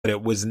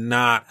it was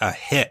not a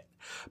hit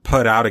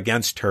put out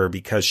against her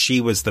because she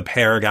was the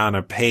paragon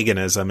of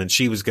paganism and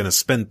she was going to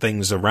spin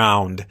things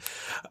around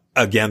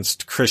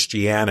against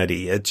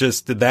Christianity.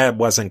 That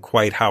wasn't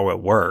quite how it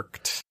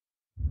worked.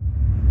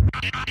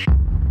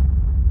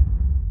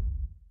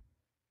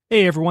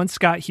 Hey everyone,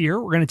 Scott here.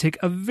 We're going to take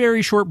a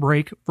very short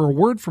break for a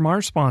word from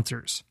our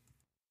sponsors.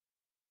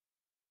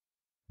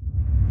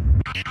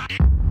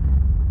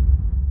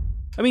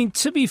 I mean,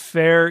 to be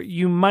fair,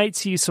 you might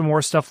see some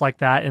more stuff like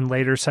that in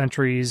later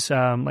centuries,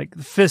 like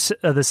the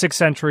 6th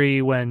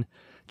century when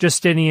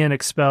Justinian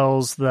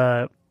expels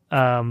the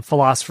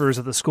philosophers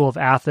of the school of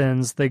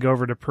Athens. They go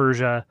over to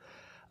Persia.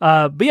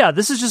 But yeah,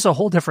 this is just a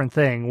whole different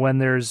thing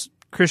when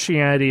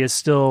Christianity is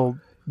still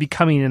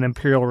becoming an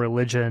imperial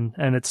religion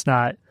and it's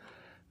not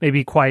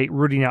maybe quite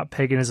rooting out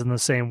paganism the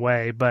same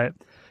way. But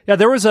yeah,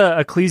 there was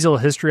a ecclesial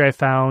history I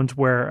found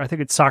where I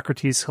think it's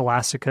Socrates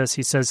Scholasticus.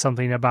 He says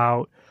something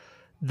about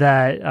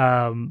that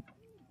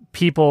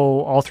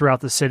people all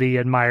throughout the city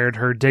admired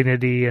her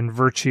dignity and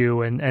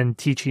virtue and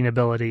teaching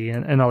ability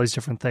and all these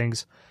different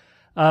things.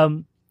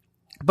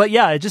 But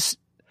yeah, I guess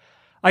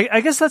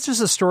that's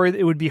just a story that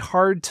it would be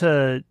hard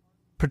to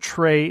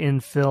portray in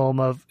film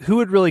of who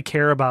would really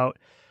care about,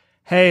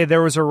 hey,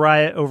 there was a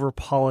riot over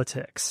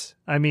politics.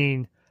 I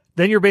mean,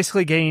 then you're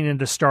basically getting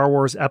into Star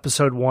Wars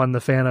Episode 1, The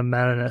Phantom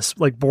Menace,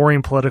 like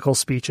boring political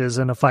speeches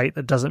in a fight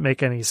that doesn't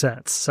make any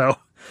sense. So,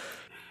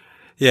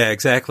 yeah,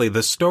 exactly.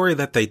 The story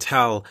that they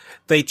tell,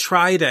 they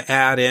try to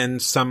add in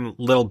some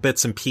little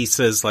bits and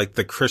pieces like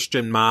the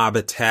Christian mob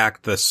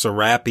attacked the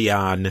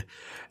Serapion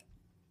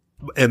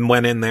and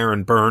went in there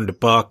and burned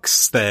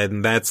books.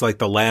 Then that's like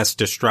the last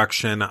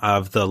destruction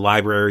of the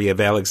Library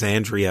of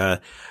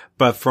Alexandria.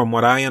 But from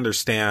what I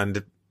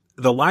understand,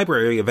 the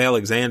Library of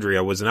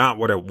Alexandria was not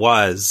what it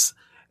was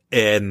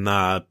in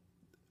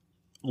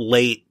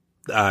late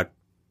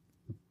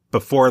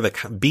before the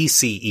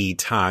BCE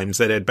times.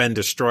 It had been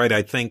destroyed,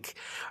 I think,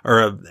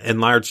 or in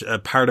large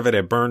part of it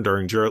had burned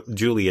during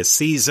Julius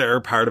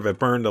Caesar. Part of it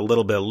burned a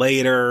little bit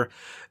later.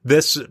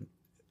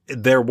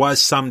 There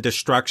was some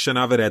destruction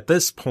of it at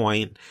this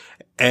point,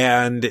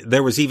 and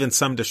there was even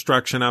some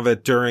destruction of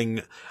it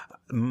during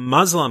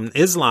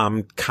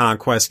Islam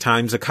conquest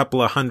times a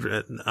couple of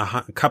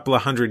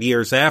hundred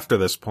years after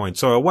this point.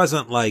 So it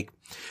wasn't like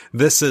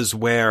this is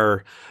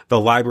where the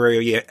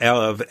Library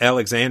of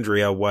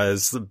Alexandria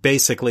was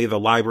basically the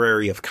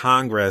Library of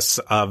Congress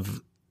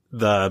of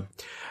the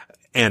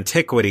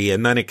antiquity,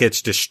 and then it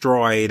gets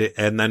destroyed,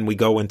 and then we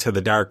go into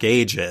the Dark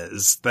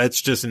Ages. That's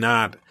just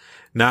not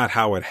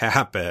how it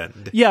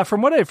happened. Yeah,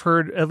 from what I've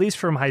heard, at least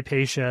from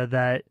Hypatia,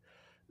 that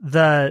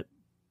the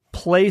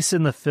place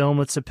in the film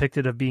that's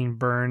depicted of being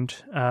burned,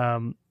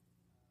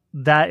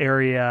 that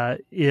area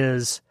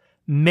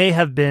may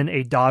have been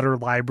a daughter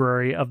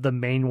library of the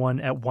main one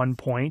at one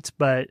point,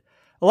 but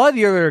a lot of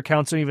the earlier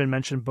accounts don't even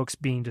mention books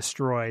being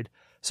destroyed.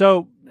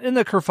 So in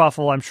the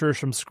kerfuffle, I'm sure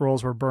some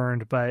scrolls were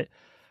burned, but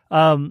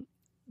the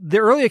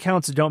early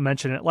accounts don't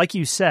mention it. Like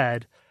you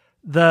said,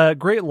 the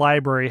Great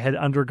Library had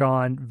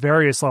undergone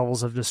various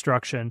levels of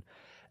destruction.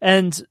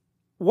 And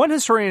one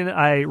historian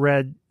I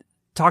read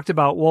talked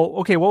about, well,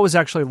 okay, what was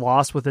actually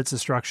lost with its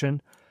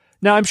destruction?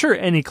 Now, I'm sure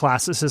any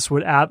classicist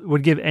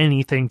would give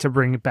anything to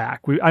bring it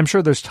back. I'm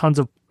sure there's tons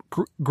of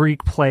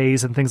Greek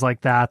plays and things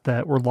like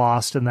that were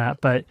lost in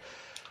that. But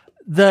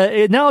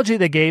the analogy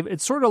they gave,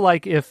 it's sort of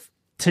like if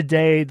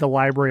today the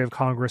Library of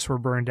Congress were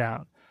burned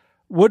down.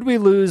 Would we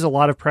lose a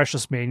lot of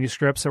precious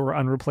manuscripts that were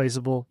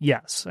unreplaceable?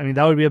 Yes. I mean,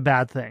 that would be a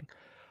bad thing.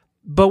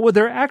 But would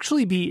there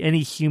actually be any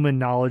human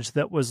knowledge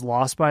that was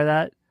lost by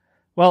that?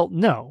 Well,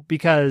 no,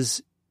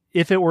 because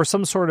if it were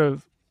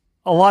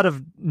a lot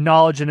of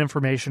knowledge and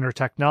information or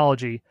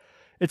technology,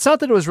 it's not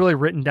that it was really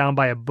written down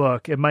by a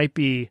book. It might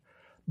be,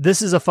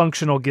 this is a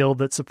functional guild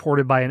that's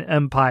supported by an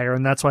empire,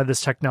 and that's why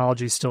this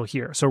technology is still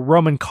here. So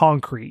Roman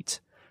concrete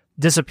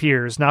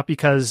disappears, not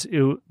because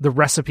the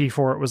recipe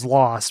for it was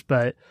lost,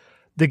 but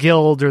the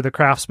guild or the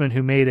craftsmen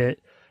who made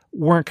it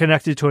weren't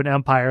connected to an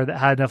empire that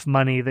had enough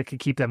money that could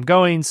keep them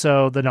going,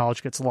 so the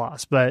knowledge gets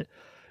lost. But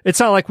it's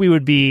not like we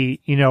would be,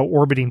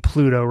 orbiting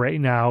Pluto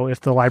right now if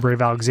the Library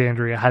of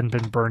Alexandria hadn't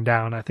been burned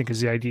down, I think is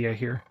the idea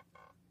here.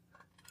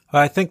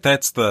 I think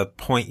that's the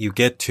point you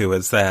get to,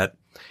 is that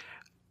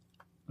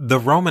the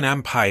Roman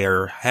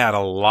Empire had a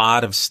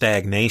lot of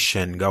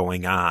stagnation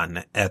going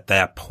on at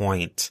that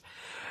point.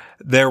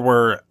 There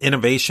were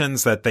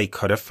innovations that they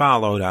could have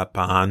followed up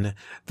on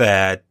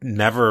that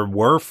never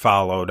were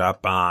followed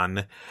up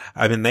on.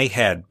 I mean, they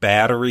had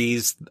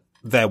batteries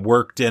that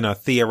worked in a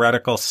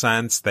theoretical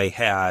sense. They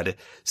had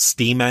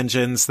steam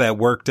engines that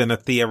worked in a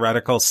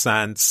theoretical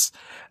sense.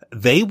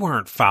 They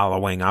weren't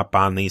following up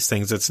on these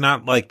things. It's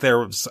not like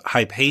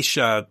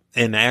Hypatia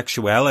in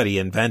actuality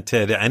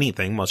invented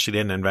anything. Well, she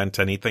didn't invent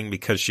anything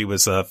because she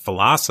was a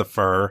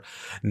philosopher,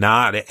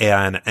 not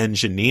an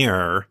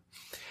engineer.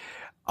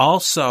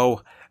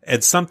 Also,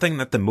 it's something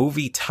that the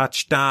movie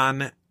touched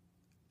on,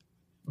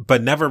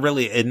 but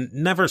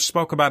never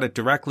spoke about it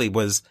directly,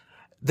 was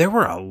there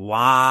were a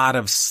lot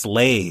of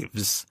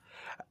slaves.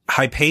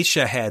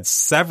 Hypatia had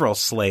several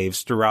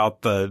slaves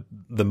throughout the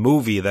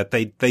movie that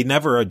they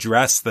never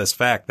address this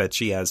fact that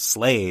she has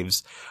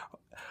slaves.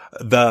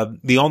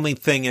 The only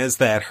thing is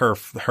that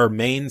her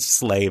main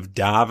slave,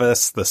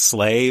 Davos, the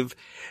slave,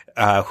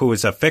 who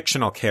is a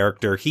fictional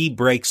character, he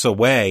breaks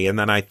away. And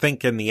then I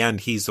think in the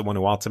end, he's the one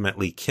who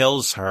ultimately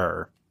kills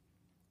her,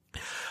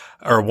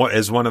 or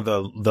is one of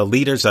the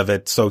leaders of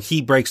it. So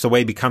he breaks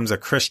away, becomes a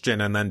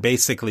Christian, and then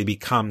basically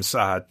becomes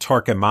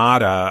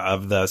Torquemada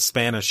of the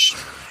Spanish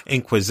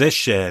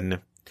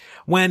Inquisition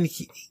when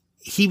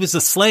he was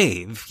a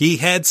slave. He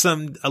had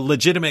some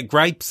legitimate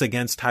gripes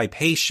against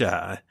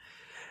Hypatia.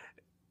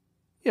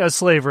 Yeah,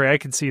 slavery. I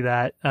can see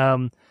that.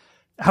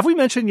 Have we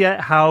mentioned yet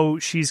how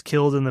she's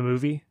killed in the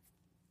movie?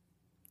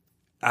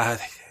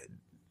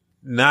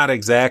 Not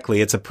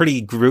exactly. It's a pretty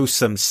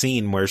gruesome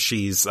scene where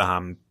she's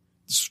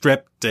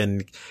stripped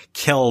and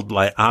killed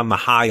like on the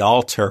high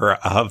altar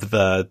of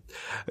the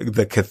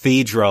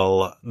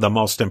cathedral, the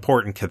most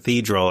important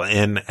cathedral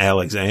in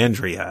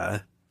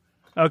Alexandria.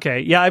 Okay.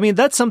 Yeah. I mean,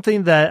 that's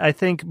something that I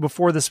think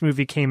before this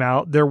movie came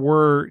out, there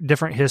were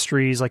different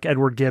histories like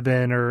Edward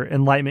Gibbon or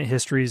Enlightenment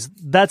histories.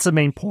 That's the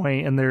main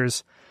point. And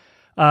there's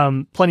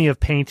plenty of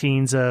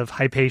paintings of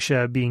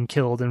Hypatia being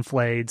killed and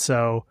flayed.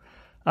 So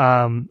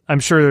I'm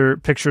sure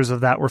pictures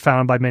of that were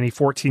found by many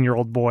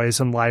 14-year-old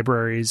boys in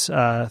libraries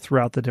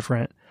throughout the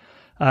different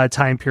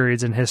time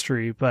periods in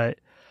history. But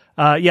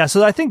yeah,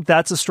 so I think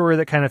that's a story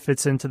that kind of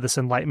fits into this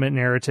Enlightenment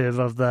narrative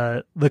of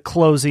the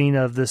closing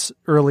of this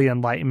early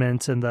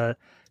Enlightenment and the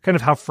kind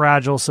of how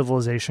fragile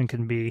civilization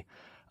can be.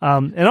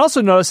 And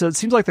also notice that it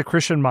seems like the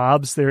Christian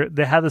mobs,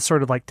 they had this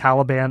sort of like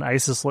Taliban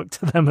ISIS look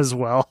to them as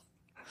well.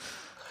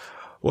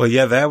 Well,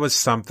 yeah, that was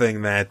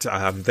something that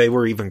they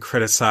were even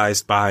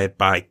criticized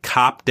by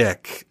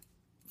Coptic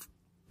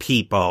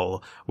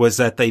people, was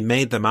that they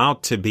made them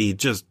out to be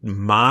just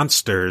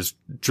monsters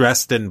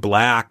dressed in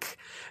black,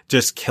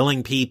 just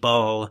killing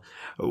people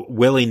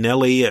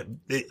willy-nilly.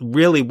 It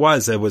really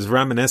was. It was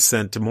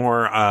reminiscent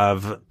more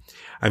of,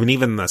 I mean,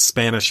 even the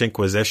Spanish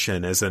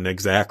Inquisition isn't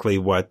exactly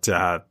what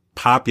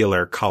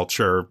popular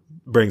culture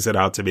brings it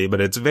out to be, but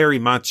it's very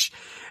much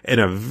in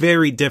a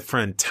very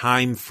different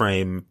time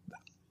frame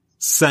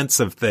sense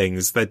of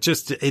things that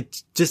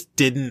it just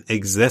didn't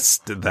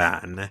exist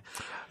then.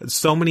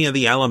 So many of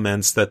the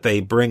elements that they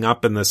bring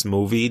up in this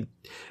movie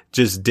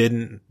just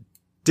didn't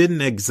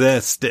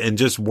exist and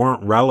just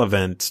weren't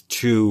relevant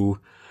to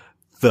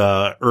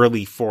the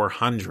early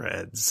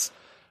 400s.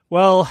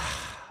 Well,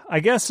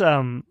 I guess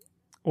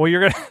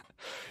you're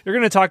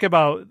gonna talk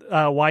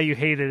about why you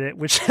hated it,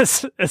 which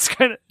is it's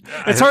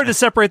hard to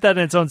separate that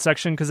in its own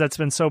section because that's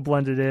been so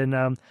blended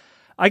in.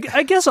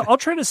 I guess I'll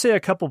try to say a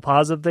couple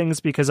positive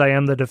things because I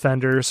am the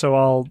defender, so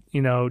I'll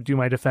do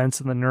my defense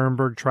in the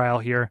Nuremberg trial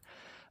here.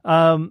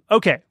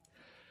 Okay,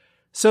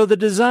 so the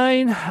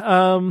design,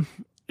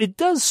 it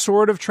does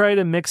sort of try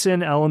to mix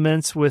in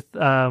elements with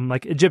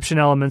like Egyptian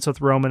elements with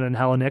Roman and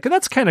Hellenic, and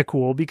that's kind of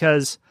cool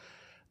because,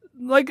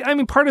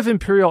 part of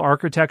imperial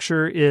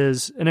architecture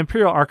is an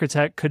imperial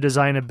architect could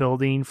design a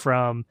building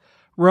from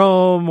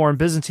Rome or in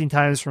Byzantine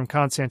times from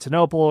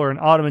Constantinople or in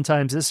Ottoman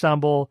times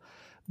Istanbul.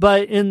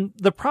 But in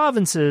the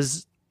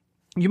provinces,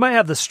 you might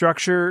have the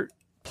structure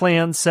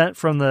plan sent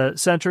from the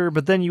center,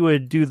 but then you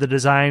would do the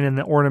design and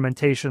the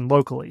ornamentation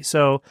locally.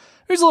 So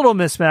there's a little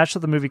mismatch that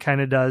the movie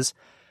kind of does.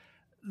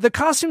 The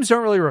costumes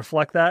don't really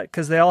reflect that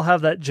because they all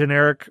have that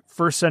generic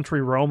first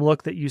century Rome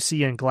look that you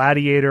see in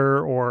Gladiator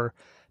or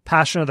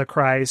Passion of the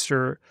Christ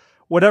or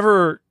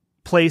whatever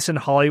place in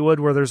Hollywood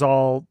where there's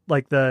all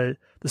like the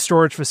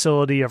storage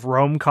facility of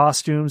Rome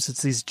costumes.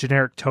 It's these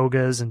generic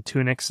togas and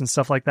tunics and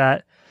stuff like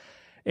that.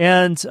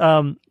 And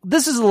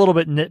this is a little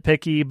bit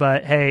nitpicky,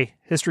 but hey,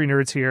 history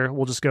nerds here,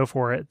 we'll just go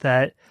for it.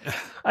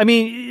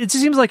 It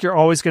seems like you're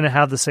always going to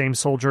have the same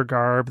soldier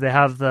garb. They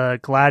have the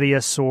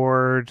gladius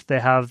sword. They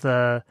have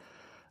the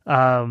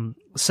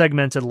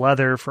segmented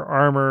leather for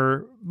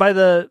armor. By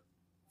the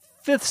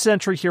 5th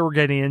century here we're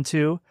getting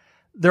into,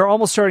 they're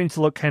almost starting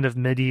to look kind of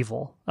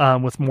medieval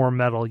with more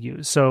metal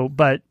used. So,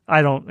 but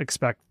I don't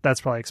expect,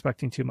 that's probably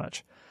expecting too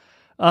much.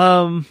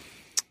 What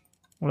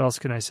else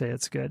can I say?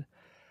 It's good.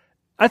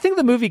 I think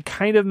the movie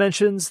kind of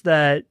mentions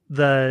that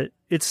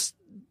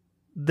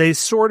they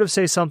sort of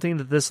say something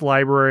that this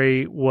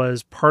library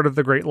was part of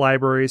the Great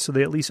Library, so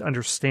they at least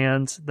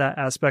understand that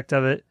aspect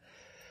of it.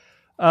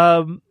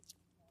 The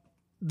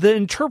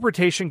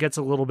interpretation gets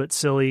a little bit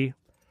silly,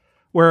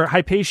 where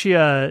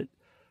Hypatia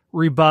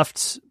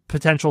rebuffed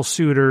potential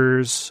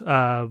suitors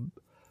or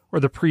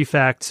the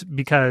prefect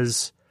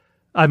because,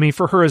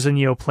 for her as a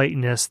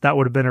Neoplatonist, that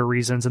would have been her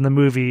reasons. In the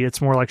movie,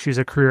 it's more like she's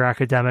a career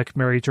academic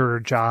married to her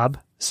job.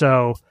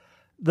 So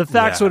the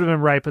facts would have been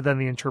right, but then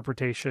the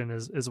interpretation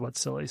is what's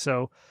silly.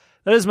 So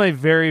that is my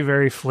very,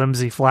 very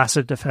flimsy,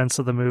 flaccid defense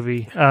of the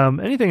movie.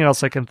 Anything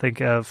else I can think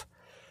of?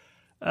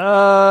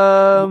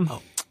 No.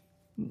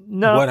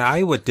 What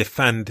I would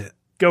defend...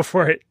 Go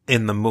for it.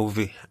 In the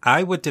movie,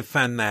 I would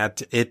defend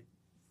that it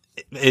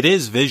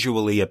is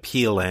visually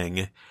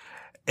appealing.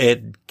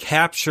 It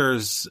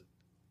captures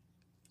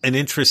an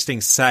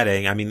interesting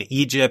setting. I mean,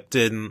 Egypt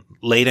in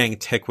late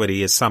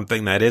antiquity is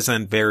something that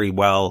isn't very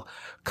well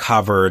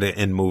covered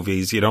in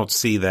movies. You don't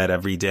see that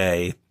every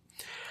day.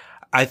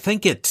 I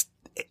think it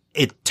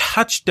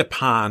touched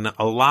upon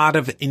a lot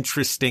of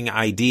interesting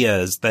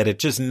ideas that it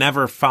just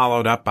never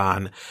followed up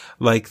on,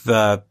 like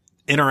the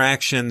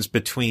interactions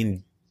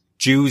between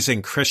Jews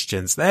and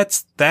Christians.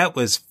 That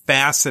was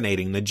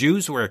fascinating. The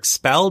Jews were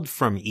expelled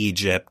from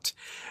Egypt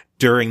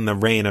during the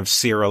reign of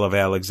Cyril of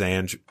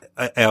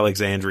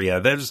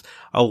Alexandria. There's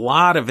a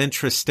lot of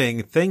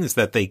interesting things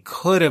that they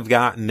could have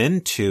gotten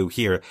into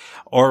here.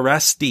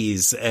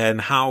 Orestes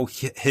and how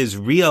his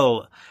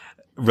real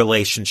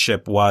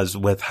relationship was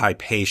with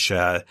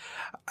Hypatia.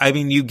 I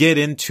mean, you get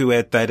into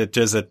it that it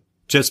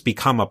just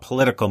become a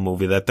political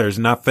movie, that there's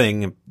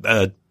nothing,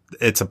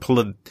 it's a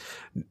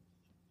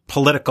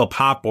political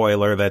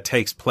potboiler that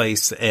takes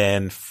place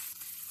in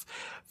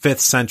 5th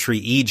century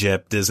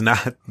Egypt is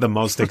not the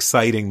most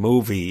exciting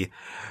movie.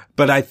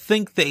 But I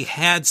think they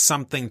had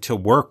something to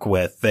work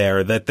with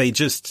there that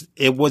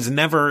it was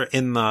never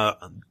in the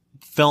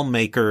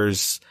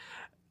filmmakers'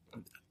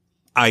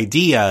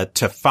 idea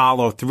to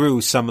follow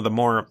through some of the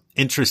more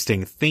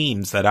interesting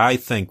themes that I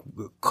think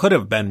could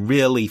have been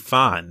really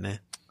fun.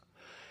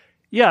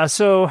 Yeah.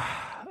 So,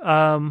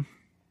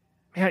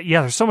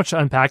 there's so much to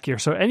unpack here.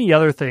 So any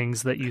other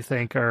things that you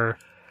think are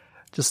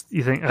just,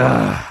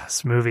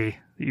 this movie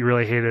that you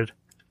really hated?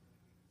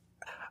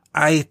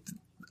 I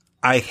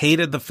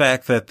hated the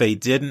fact that they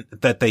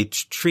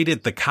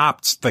treated the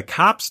Copts. The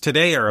Copts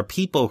today are a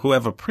people who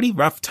have a pretty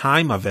rough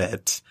time of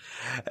it.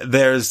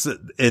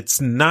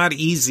 It's not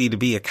easy to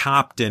be a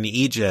Copt in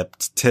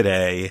Egypt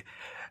today.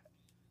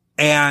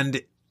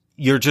 And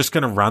you're just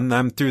going to run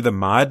them through the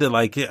mud?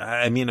 Like,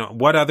 I mean,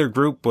 what other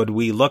group would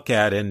we look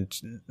at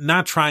and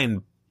not try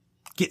and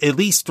at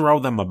least throw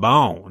them a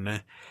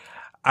bone?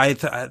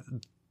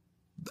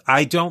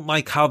 I don't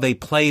like how they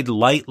played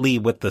lightly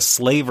with the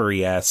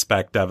slavery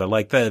aspect of it.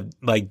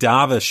 Like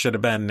Davos should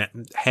have been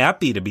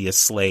happy to be a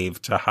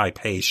slave to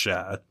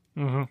Hypatia.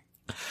 Mm-hmm.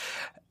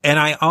 And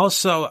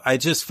I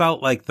just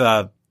felt like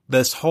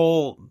this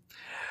whole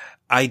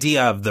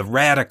idea of the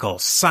radical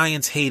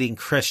science-hating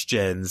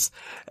Christians,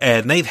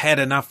 and they've had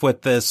enough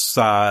with this,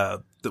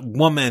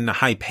 woman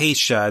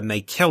Hypatia, and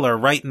they kill her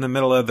right in the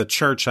middle of the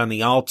church on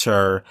the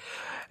altar.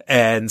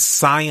 And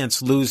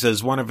science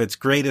loses one of its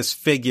greatest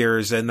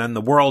figures, and then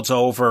the world's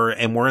over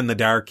and we're in the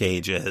Dark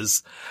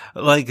Ages.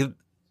 Like,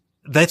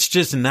 that's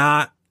just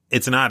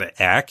it's not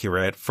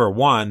accurate for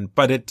one,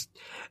 but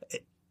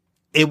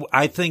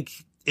I think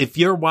if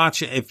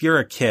you're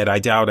a kid, I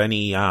doubt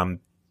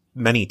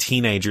many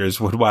teenagers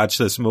would watch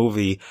this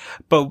movie,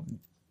 but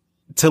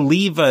to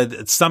leave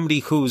somebody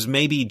who's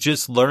maybe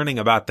just learning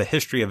about the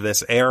history of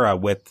this era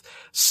with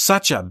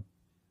such a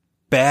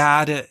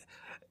bad,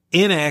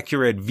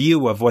 inaccurate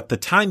view of what the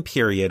time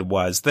period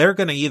was, they're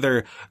going to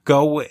either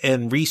go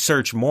and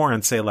research more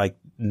and say, like,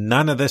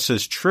 none of this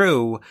is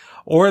true,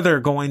 or they're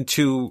going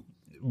to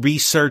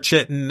research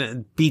it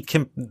and be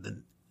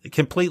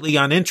completely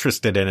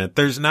uninterested in it.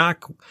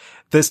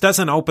 This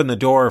doesn't open the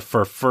door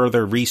for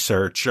further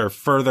research or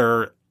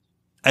further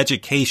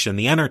education.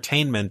 The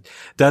entertainment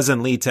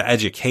doesn't lead to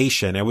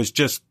education. It was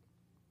just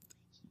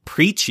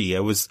preachy.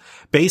 It was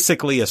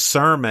basically a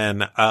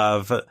sermon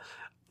of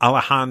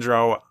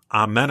Alejandro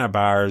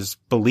Amenabar's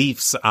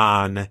beliefs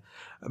on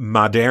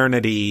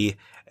modernity,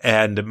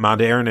 and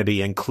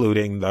modernity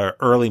including the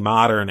early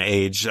modern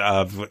age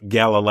of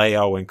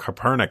Galileo and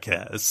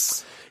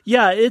Copernicus.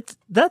 Yeah, it's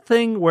that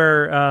thing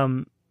where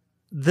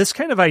this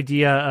kind of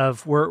idea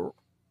of where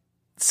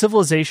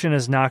civilization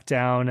is knocked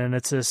down and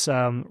it's this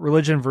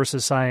religion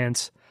versus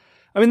science.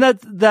 I mean,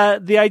 that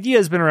the idea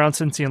has been around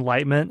since the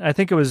Enlightenment. I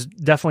think it was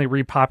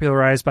definitely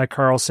repopularized by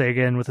Carl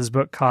Sagan with his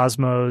book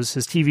Cosmos,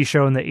 his TV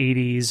show in the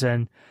 80s.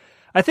 And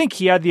I think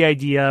he had the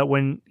idea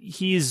when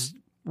he's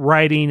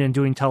writing and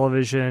doing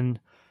television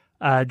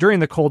during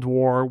the Cold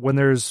War, when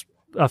there's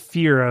a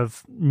fear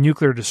of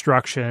nuclear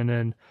destruction.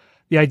 And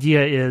the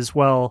idea is,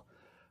 well,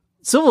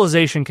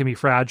 civilization can be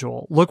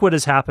fragile. Look what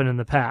has happened in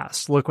the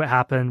past. Look what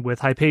happened with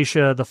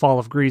Hypatia, the fall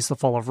of Greece, the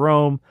fall of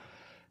Rome.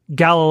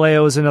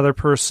 Galileo is another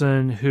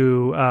person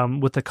who,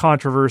 with the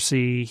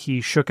controversy, he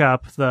shook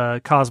up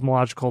the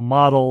cosmological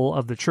model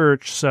of the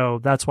church. So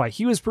that's why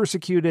he was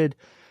persecuted.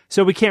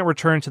 So we can't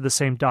return to the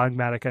same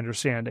dogmatic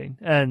understanding.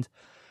 And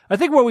I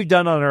think what we've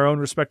done on our own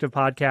respective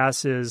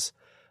podcasts is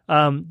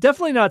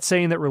definitely not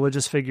saying that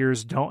religious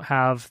figures don't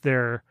have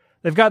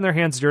they've gotten their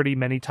hands dirty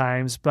many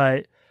times,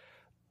 but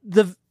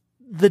the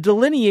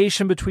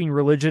delineation between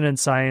religion and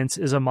science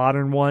is a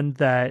modern one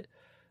that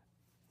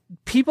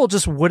people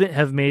just wouldn't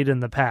have made in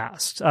the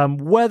past.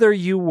 Whether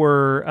you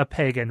were a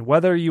pagan,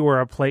 whether you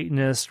were a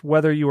Platonist,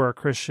 whether you were a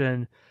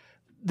Christian,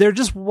 there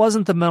just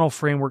wasn't the mental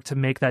framework to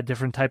make that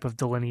different type of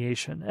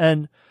delineation.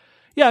 And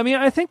yeah, I mean,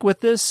 I think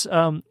with this,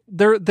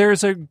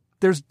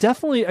 there's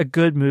definitely a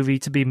good movie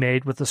to be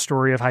made with the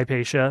story of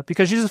Hypatia,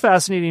 because she's a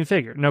fascinating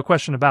figure, no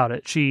question about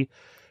it. She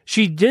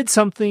did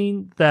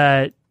something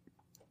that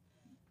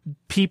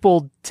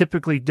people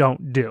typically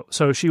don't do.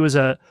 So she was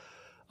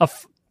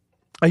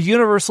a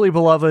universally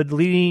beloved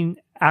leading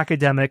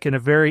academic in a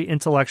very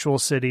intellectual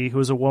city who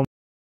is a woman